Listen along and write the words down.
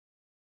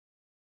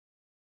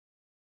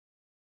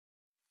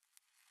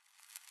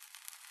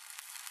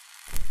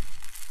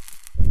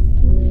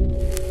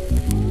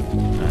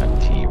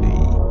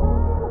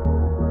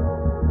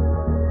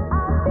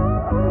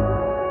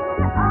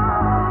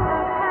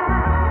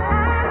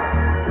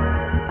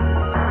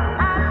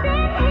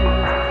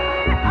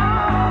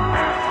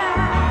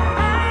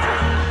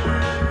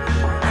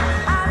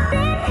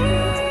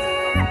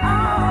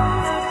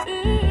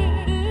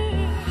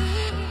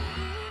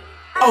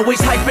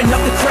Always hyping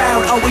up the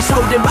crowd, always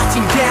holding my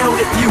team down.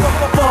 If you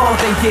fall,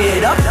 then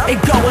get up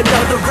and go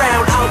another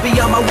round. I'll be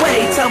on my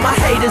way, tell my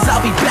haters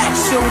I'll be back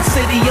soon.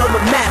 City on the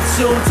map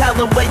soon, tell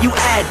them where you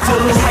at, dude.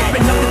 Always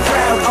hyping up the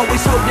crowd,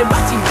 always holding my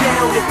team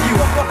down. If you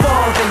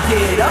fall, then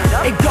get up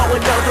and go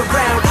another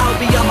round. I'll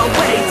be on my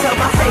way, tell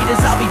my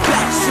haters I'll be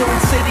back soon.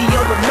 City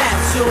on the map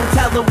soon,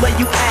 tell them where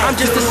you at. I'm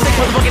just a sick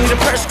motherfucker, need a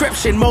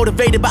prescription.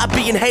 Motivated by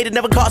being hated,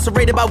 never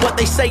incarcerated by what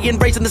they say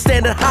and raising the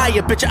standard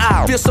higher. Bitch,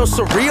 I feel so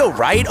surreal,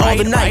 right? All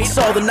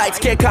the nights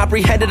can't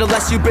comprehend it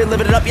unless you've been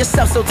living it up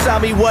yourself. So tell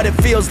me what it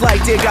feels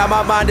like. Dear God,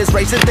 my mind is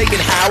racing, thinking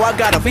how I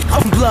gotta be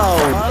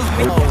blown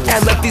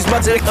and let these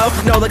mutts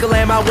up. No, like a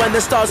landmine when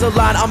the stars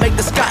align. I'll make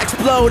the sky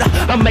explode.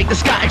 I'll make the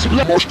sky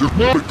explode.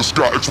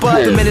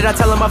 But the minute I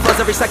tell them my fuzz,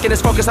 every second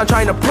is focused on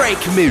trying to break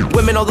me.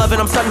 Women all loving,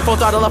 I'm sudden full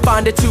throttle. I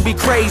find it to be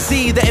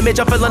crazy. The image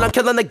I'm feeling, I'm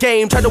killing the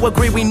game. Trying to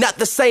agree, we not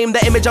the same.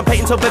 The image I'm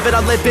painting so vivid,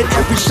 I live it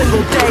every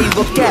single day.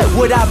 Look at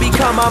what I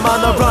become. I'm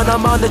on the run,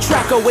 I'm on the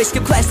track. Always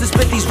skip class to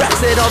spit these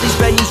raps at all these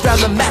venues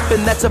round the map,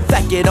 and that's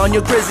affected on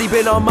your grizzly.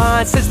 Been on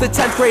mine since the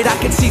 10th grade. I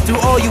can see through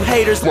all you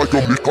haters like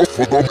a make up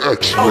for them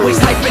X. Always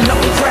hyping up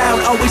the crowd,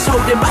 always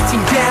holding my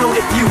team down.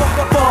 If you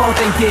fall,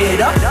 then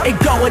get up and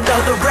go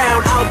another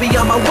round. I'll be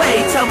on my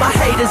way, tell my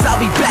haters I'll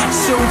be back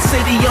soon.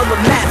 City on the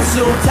map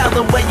soon, tell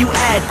them where you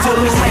at, dude.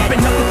 Always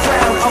hyping up the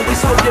crowd,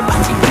 always holding my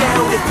team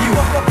down. If you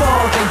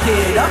fall, then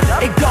get up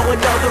and go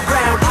another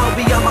round. I'll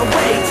be on my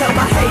way, tell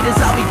my haters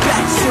I'll be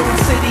back soon.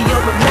 City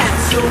on the map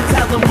soon,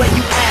 tell them where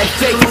you at.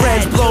 Fake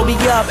friends blow me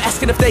up,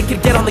 asking if they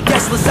could get on the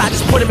guest list. I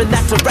just point them in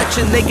that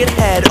direction, they get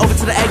head over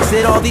to the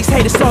exit. All these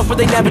haters talk but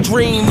they never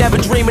dream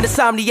an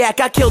insomniac.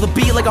 I kill the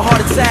beat like a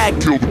heart attack.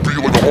 Kill the beat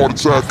like a heart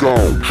attack,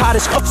 hot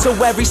as fuck, so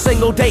every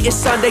single day is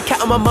Sunday.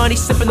 Counting my money,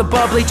 sipping the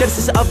bubbly.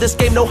 Genesis of this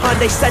game, no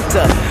Hyundai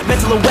Center.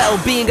 Mental and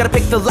well-being, gotta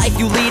pick the life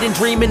you lead and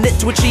dreaming it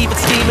to achieve it.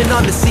 Scheming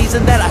on the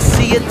season that I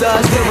see it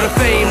does. Little bit of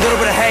fame, little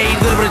bit of hate,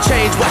 little bit of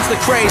change. Watch the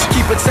craze,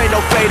 keep it sane,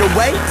 no fade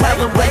away. Tell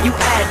them where you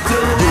at,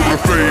 dude. Little bit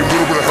of fame,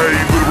 little bit of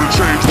hate, little bit of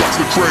change. Watch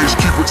the craze,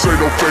 keep it sane,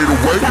 no fade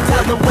away.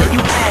 Tell them where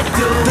you at,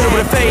 dude. Little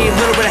bit of fame,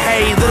 little bit of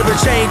hate, little bit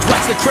of change.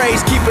 Watch the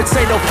craze, keep it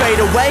sane, no fade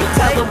away.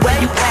 Tell them where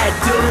you at,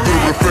 dude.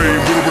 Little bit of fame,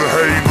 little bit of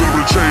hate, little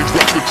bit of change.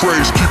 Watch the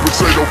craze, keep it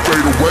sane, no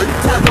fade away.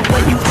 Tell them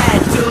where you at.